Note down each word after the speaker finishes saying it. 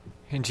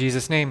In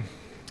Jesus' name,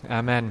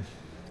 amen.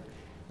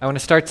 I want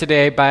to start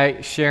today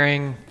by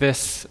sharing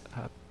this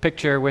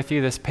picture with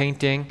you, this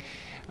painting.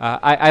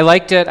 I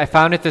liked it. I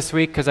found it this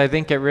week because I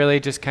think it really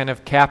just kind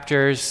of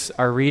captures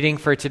our reading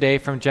for today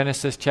from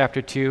Genesis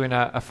chapter 2 in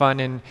a fun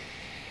and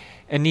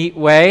a neat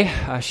way,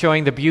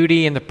 showing the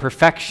beauty and the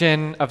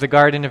perfection of the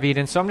Garden of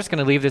Eden. So I'm just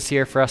going to leave this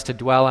here for us to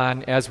dwell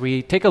on as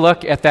we take a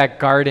look at that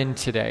garden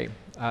today.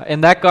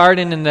 In that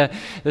garden, in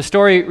the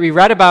story we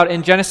read about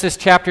in Genesis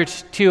chapter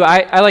 2,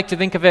 I like to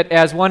think of it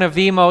as one of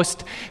the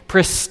most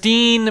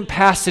pristine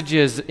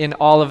passages in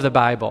all of the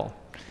Bible.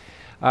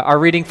 Our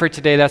reading for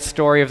today, that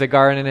story of the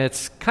garden,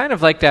 it's kind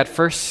of like that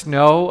first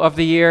snow of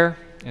the year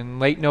in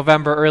late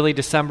November, early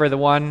December, the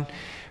one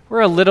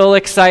we're a little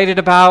excited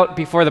about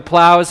before the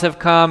plows have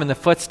come and the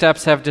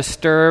footsteps have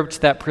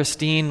disturbed that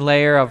pristine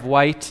layer of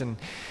white and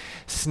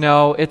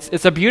snow.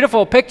 It's a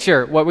beautiful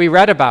picture, what we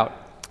read about.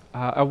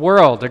 A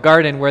world, a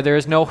garden where there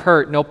is no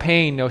hurt, no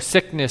pain, no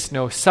sickness,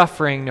 no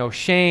suffering, no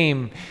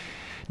shame,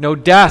 no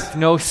death,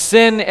 no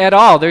sin at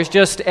all. There's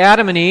just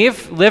Adam and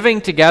Eve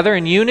living together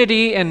in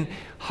unity and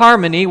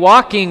harmony,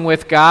 walking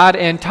with God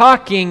and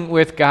talking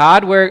with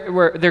God,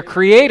 where their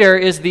Creator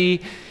is the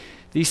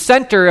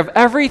center of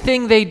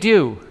everything they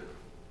do.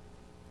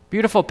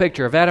 Beautiful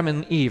picture of Adam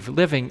and Eve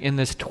living in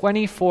this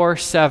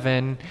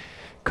 24/7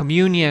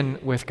 communion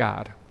with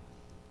God.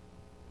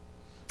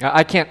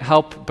 I can't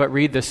help but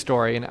read this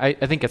story, and I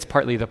think it's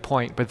partly the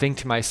point, but think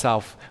to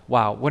myself,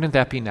 wow, wouldn't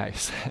that be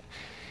nice?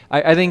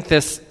 I think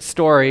this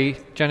story,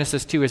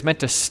 Genesis 2, is meant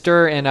to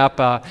stir in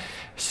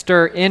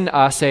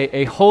us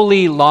a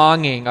holy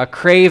longing, a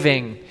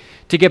craving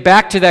to get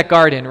back to that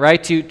garden,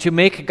 right? To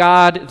make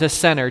God the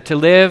center, to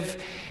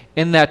live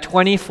in that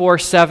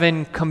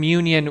 24/7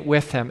 communion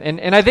with Him.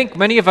 And I think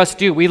many of us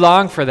do. We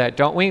long for that,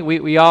 don't we?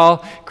 We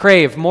all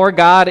crave more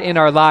God in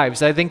our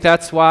lives. I think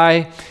that's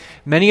why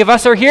many of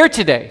us are here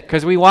today,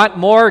 because we want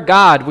more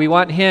God. We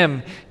want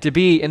Him to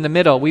be in the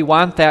middle. We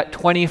want that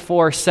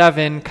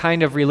 24/7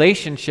 kind of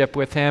relationship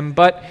with Him,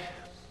 but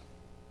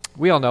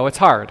we all know it's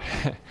hard.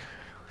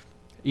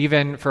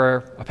 Even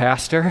for a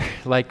pastor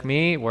like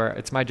me, where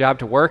it's my job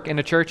to work in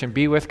a church and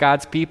be with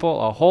God's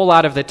people a whole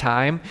lot of the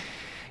time,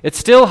 it's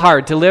still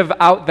hard to live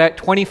out that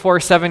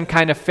 24/7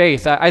 kind of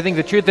faith. I think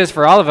the truth is,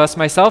 for all of us,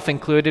 myself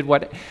included,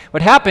 what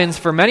happens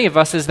for many of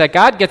us is that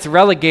God gets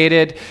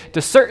relegated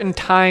to certain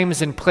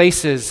times and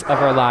places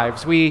of our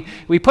lives. We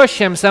push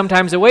Him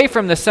sometimes away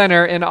from the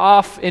center and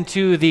off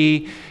into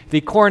the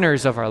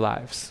corners of our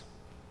lives.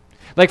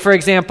 Like, for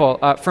example,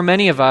 for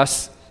many of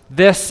us,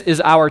 this is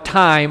our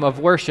time of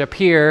worship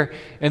here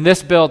in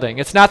this building.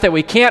 It's not that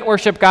we can't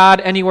worship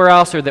God anywhere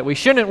else or that we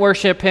shouldn't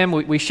worship Him.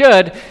 We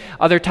should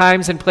other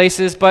times and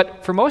places,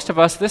 but for most of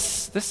us,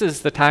 this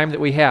is the time that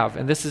we have,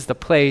 and this is the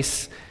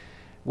place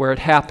where it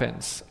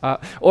happens.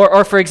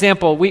 Or for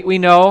example, we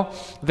know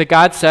that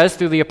God says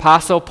through the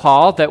Apostle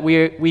Paul that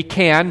we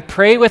can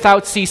pray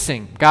without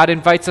ceasing. God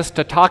invites us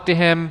to talk to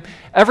Him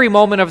every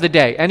moment of the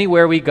day,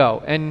 anywhere we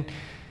go. And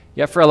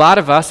yet for a lot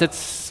of us,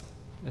 it's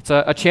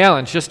a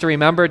challenge just to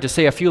remember to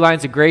say a few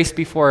lines of grace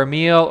before a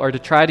meal or to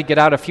try to get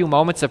out a few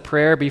moments of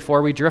prayer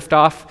before we drift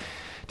off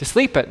to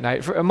sleep at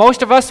night. For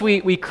most of us,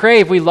 we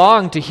crave, we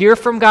long to hear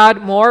from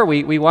God more.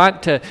 We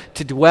want to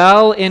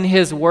dwell in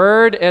His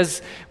Word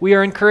as we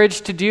are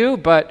encouraged to do,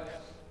 but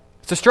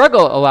it's a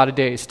struggle a lot of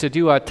days to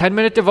do a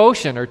 10-minute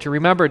devotion or to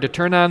remember to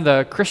turn on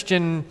the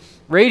Christian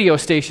radio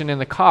station in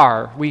the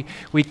car. We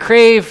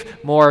crave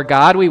more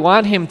God. We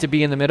want Him to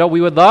be in the middle. We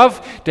would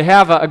love to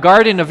have a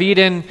Garden of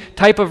Eden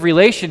type of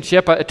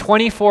relationship, a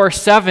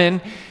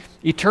 24/7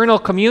 eternal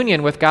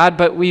communion with God,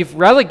 but we've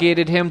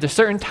relegated Him to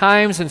certain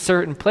times and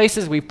certain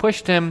places. We've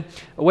pushed Him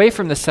away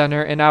from the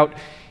center and out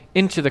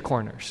into the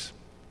corners.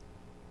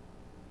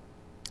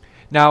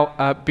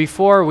 Now,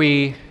 before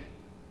we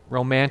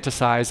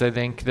romanticize, I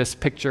think, this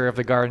picture of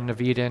the Garden of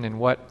Eden and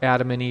what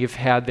Adam and Eve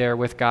had there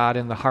with God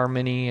and the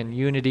harmony and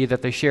unity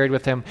that they shared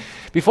with Him.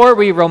 Before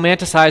we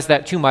romanticize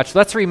that too much,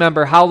 let's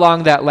remember how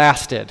long that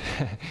lasted.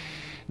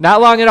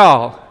 Not long at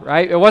all,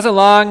 right? It wasn't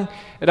long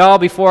at all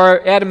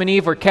before Adam and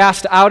Eve were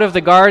cast out of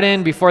the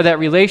garden, before that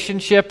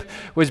relationship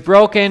was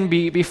broken,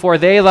 before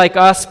they, like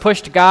us,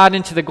 pushed God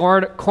into the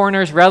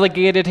corners,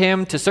 relegated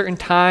Him to certain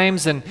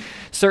times and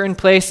certain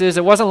places.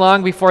 It wasn't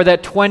long before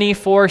that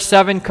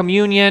 24/7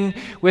 communion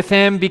with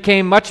Him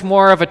became much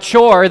more of a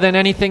chore than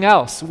anything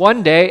else.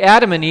 One day,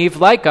 Adam and Eve,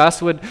 like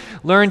us, would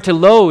learn to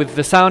loathe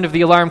the sound of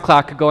the alarm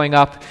clock going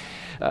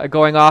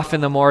off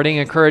in the morning,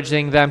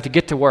 encouraging them to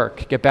get to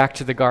work, get back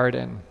to the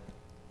garden.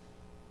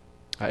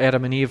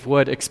 Adam and Eve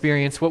would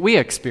experience what we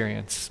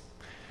experience.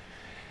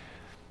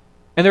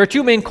 And there are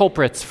two main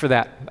culprits for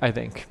that, I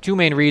think. Two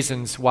main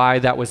reasons why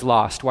that was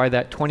lost, why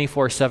that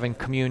 24/7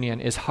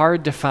 communion is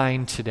hard to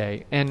find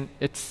today. And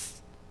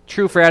it's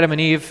true for Adam and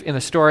Eve in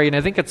the story, and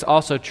I think it's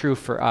also true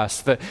for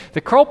us. The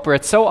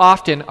culprits so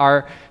often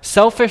are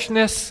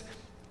selfishness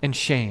and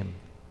shame.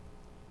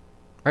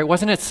 Right?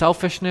 Wasn't it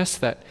selfishness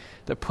that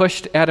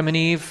pushed Adam and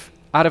Eve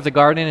out of the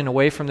garden and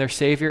away from their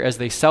Savior as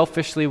they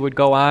selfishly would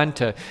go on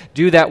to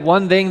do that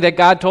one thing that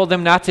God told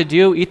them not to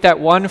do, eat that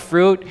one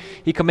fruit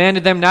He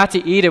commanded them not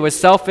to eat. It was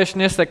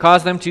selfishness that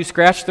caused them to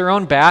scratch their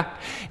own back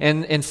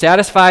and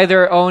satisfy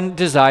their own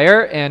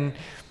desire. And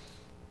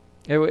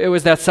it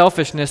was that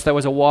selfishness that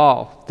was a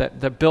wall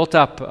that built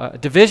up a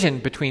division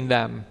between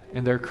them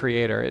and their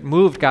Creator. It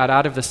moved God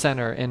out of the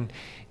center and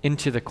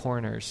into the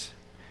corners.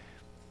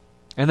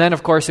 And then,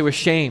 of course, it was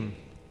shame.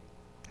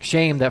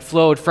 Shame that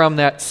flowed from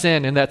that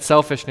sin and that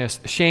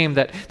selfishness. Shame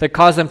that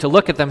caused them to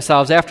look at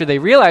themselves after they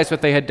realized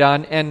what they had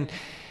done and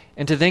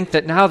to think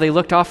that now they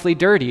looked awfully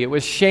dirty. It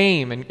was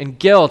shame and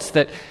guilt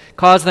that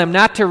caused them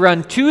not to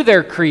run to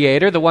their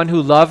Creator, the one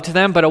who loved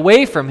them, but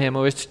away from Him. It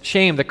was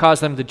shame that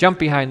caused them to jump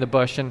behind the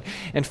bush and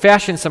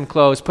fashion some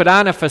clothes, put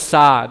on a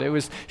facade. It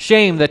was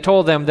shame that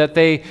told them that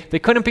they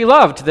couldn't be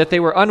loved, that they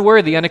were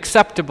unworthy,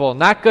 unacceptable,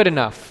 not good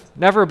enough,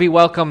 never be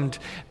welcomed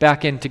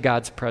back into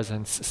God's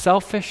presence.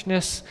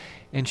 Selfishness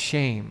and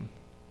shame.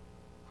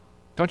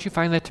 Don't you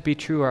find that to be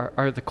true?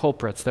 Are the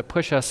culprits that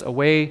push us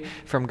away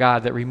from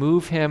God, that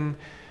remove Him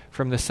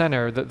from the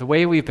center? The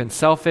way we've been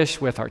selfish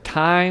with our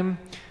time,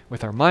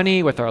 with our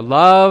money, with our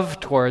love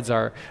towards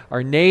our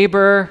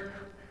neighbor.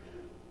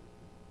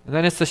 And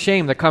then it's the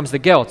shame that comes the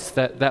guilt,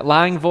 that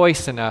lying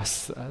voice in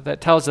us that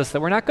tells us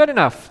that we're not good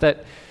enough,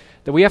 that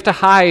we have to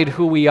hide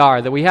who we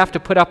are, that we have to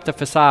put up the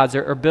facades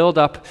or build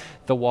up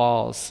the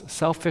walls.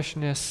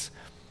 Selfishness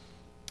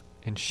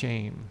and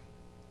shame.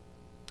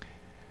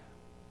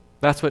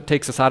 That's what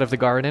takes us out of the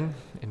garden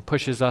and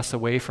pushes us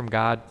away from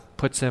God,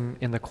 puts Him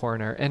in the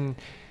corner. And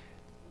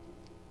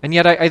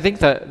yet I think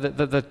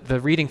the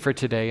reading for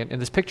today and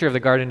this picture of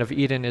the Garden of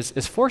Eden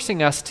is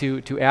forcing us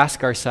to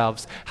ask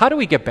ourselves, how do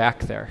we get back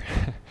there?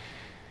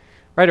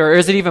 Right? Or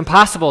is it even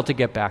possible to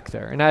get back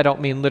there? And I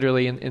don't mean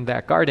literally in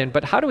that garden,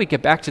 but how do we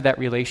get back to that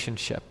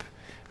relationship?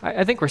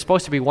 I think we're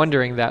supposed to be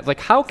wondering that.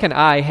 Like, how can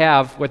I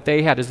have what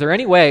they had? Is there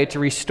any way to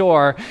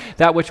restore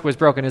that which was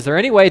broken? Is there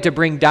any way to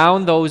bring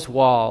down those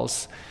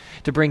walls,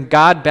 to bring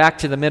God back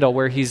to the middle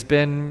where He's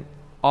been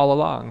all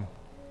along?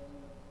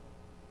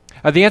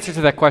 The answer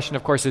to that question,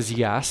 of course, is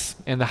yes.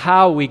 And the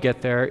how we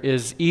get there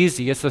is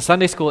easy. It's the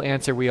Sunday school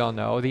answer we all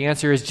know. The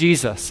answer is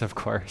Jesus, of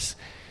course.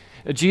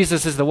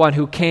 Jesus is the one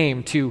who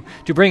came to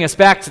bring us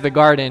back to the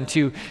garden,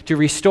 to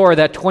restore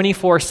that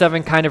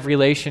 24/7 kind of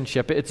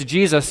relationship. It's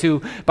Jesus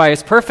who, by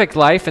His perfect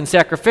life and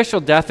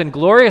sacrificial death and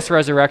glorious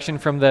resurrection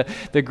from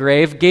the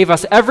grave, gave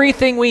us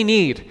everything we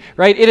need,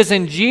 right? It is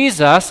in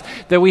Jesus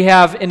that we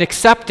have an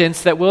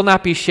acceptance that will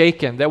not be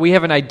shaken, that we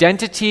have an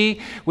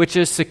identity which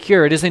is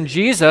secure. It is in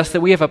Jesus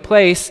that we have a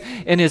place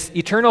in His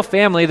eternal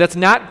family that's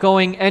not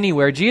going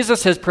anywhere.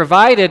 Jesus has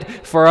provided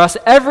for us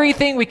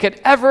everything we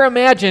could ever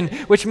imagine,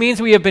 which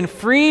means we have been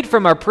freed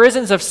from our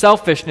prisons of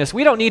selfishness.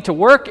 We don't need to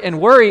work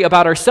and worry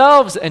about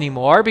ourselves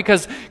anymore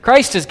because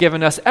Christ has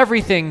given us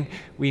everything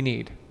we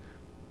need.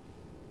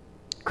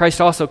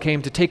 Christ also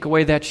came to take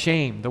away that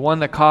shame, the one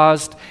that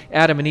caused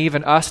Adam and Eve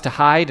and us to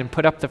hide and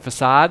put up the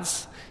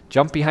facades,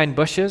 jump behind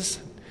bushes.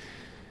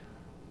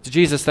 It's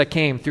Jesus that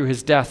came through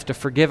His death to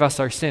forgive us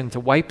our sin, to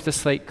wipe the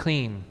slate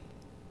clean,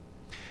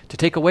 to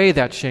take away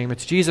that shame.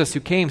 It's Jesus who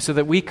came so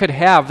that we could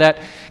have that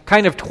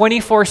kind of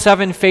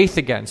 24/7 faith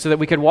again, so that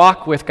we could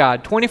walk with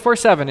God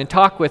 24/7 and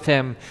talk with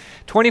Him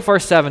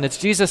 24/7. It's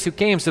Jesus who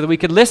came so that we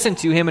could listen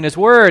to Him and His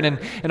Word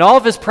and all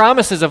of His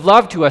promises of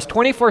love to us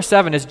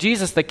 24/7. It's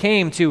Jesus that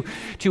came to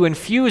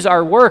infuse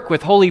our work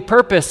with holy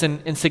purpose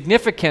and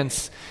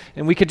significance.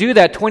 And we could do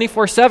that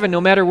 24/7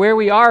 no matter where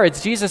we are.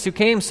 It's Jesus who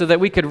came so that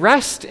we could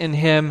rest in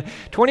Him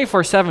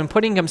 24/7,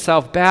 putting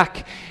Himself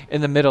back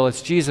in the middle.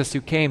 It's Jesus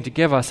who came to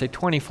give us a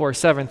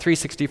 24/7,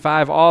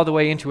 365, all the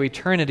way into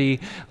eternity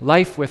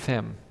life with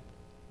Him.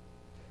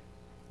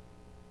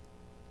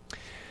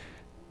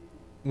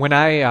 When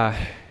I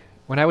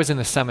was in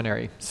the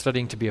seminary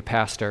studying to be a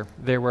pastor,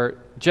 there were,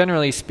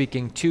 generally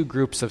speaking, two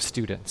groups of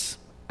students.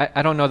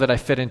 I don't know that I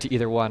fit into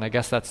either one. I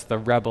guess that's the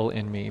rebel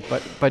in me.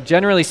 But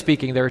generally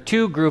speaking, there were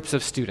two groups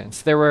of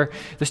students. There were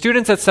the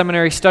students at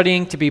seminary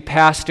studying to be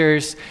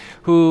pastors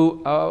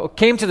who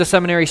came to the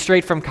seminary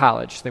straight from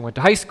college. They went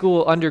to high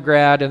school,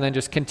 undergrad, and then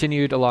just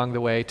continued along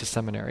the way to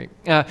seminary.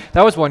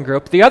 That was one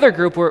group. The other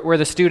group were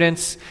the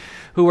students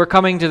who were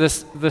coming to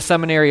the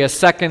seminary as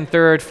second,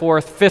 third,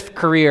 fourth, fifth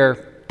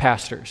career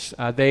pastors.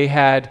 They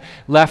had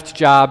left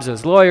jobs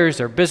as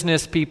lawyers or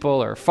business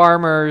people or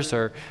farmers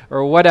or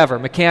whatever,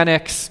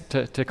 mechanics,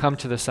 to come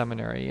to the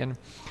seminary. And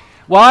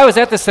while I was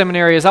at the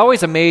seminary, I was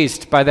always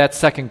amazed by that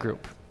second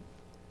group.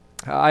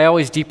 I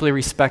always deeply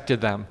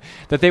respected them,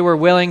 that they were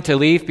willing to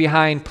leave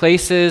behind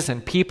places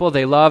and people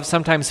they loved,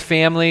 sometimes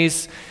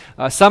families,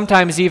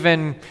 sometimes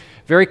even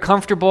very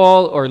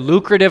comfortable or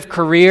lucrative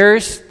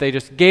careers. They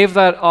just gave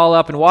that all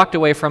up and walked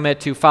away from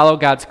it to follow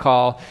God's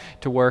call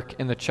to work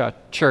in the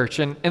church.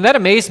 And that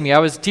amazed me. I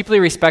was deeply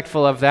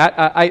respectful of that.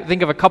 I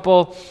think of a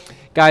couple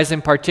guys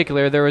in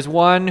particular. There was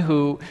one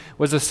who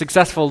was a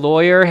successful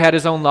lawyer, had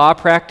his own law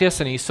practice,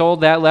 and he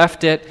sold that,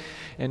 left it,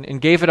 and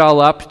gave it all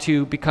up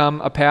to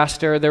become a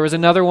pastor. There was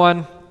another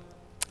one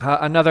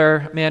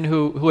another man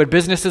who had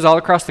businesses all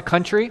across the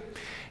country,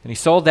 and he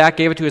sold that,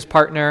 gave it to his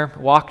partner,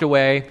 walked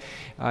away,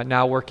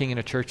 now working in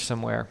a church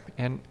somewhere.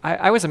 And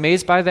I was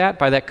amazed by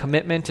that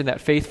commitment and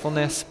that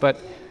faithfulness. But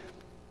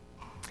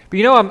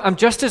I'm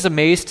just as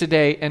amazed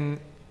today, and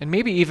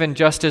maybe even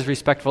just as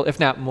respectful, if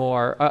not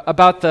more,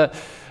 about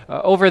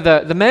over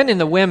the men and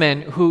the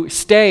women who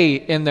stay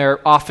in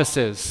their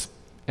offices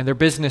and their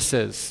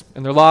businesses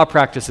and their law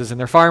practices and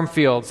their farm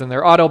fields and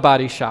their auto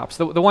body shops,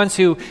 the ones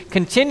who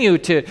continue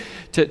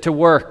to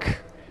work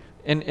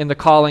in the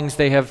callings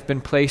they have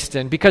been placed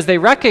in, because they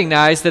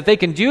recognize that they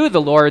can do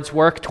the Lord's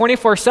work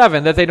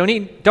 24/7, that they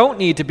don't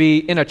need to be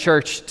in a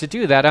church to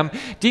do that. I'm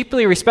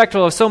deeply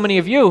respectful of so many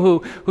of you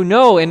who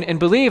know and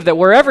believe that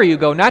wherever you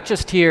go, not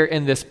just here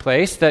in this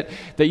place, that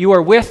you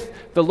are with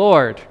the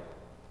Lord.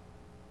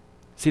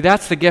 See,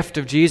 that's the gift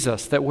of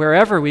Jesus, that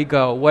wherever we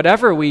go,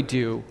 whatever we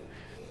do,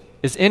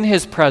 is in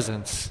his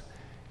presence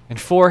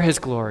and for his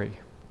glory.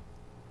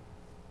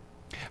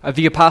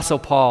 The Apostle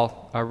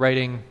Paul,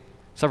 writing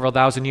several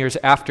thousand years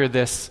after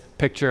this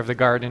picture of the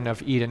Garden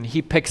of Eden,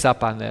 he picks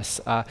up on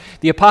this.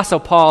 The Apostle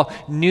Paul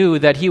knew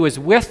that he was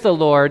with the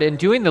Lord and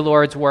doing the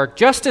Lord's work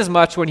just as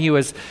much when he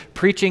was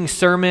preaching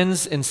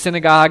sermons in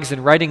synagogues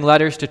and writing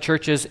letters to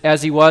churches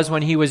as he was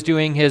when he was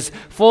doing his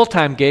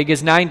full-time gig,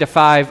 his 9 to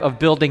 5 of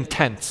building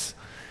tents.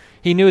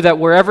 He knew that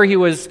wherever he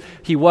was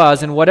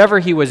and whatever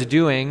he was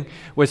doing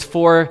was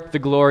for the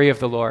glory of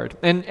the Lord.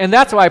 And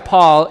that's why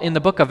Paul, in the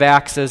book of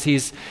Acts, as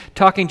he's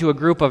talking to a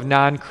group of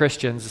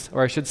non-Christians,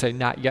 or I should say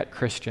not yet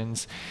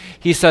Christians,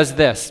 he says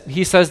this.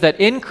 He says that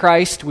in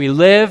Christ we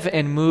live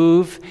and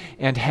move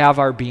and have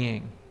our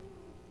being.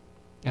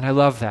 And I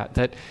love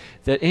that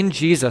in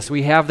Jesus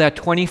we have that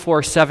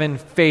 24/7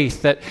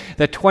 faith, that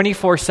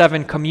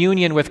 24/7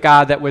 communion with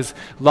God that was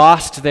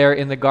lost there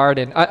in the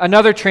garden.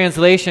 Another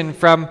translation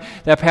from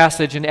that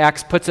passage in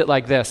Acts puts it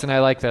like this, and I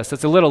like this.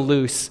 It's a little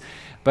loose,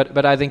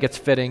 but I think it's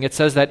fitting. It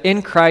says that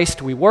in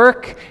Christ we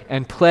work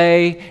and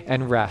play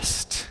and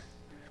rest.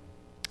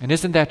 And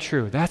isn't that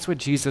true? That's what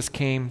Jesus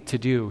came to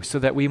do, so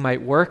that we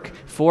might work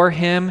for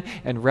him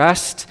and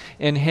rest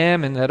in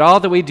him, and that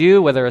all that we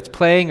do, whether it's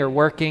playing or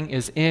working,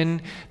 is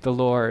in the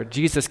Lord.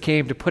 Jesus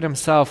came to put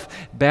himself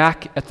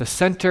back at the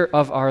center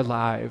of our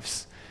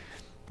lives,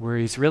 where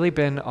he's really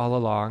been all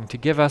along, to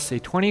give us a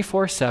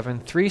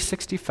 24/7,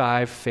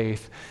 365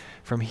 faith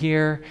from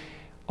here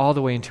all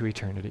the way into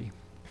eternity.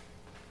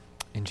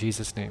 In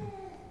Jesus' name,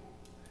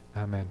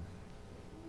 amen.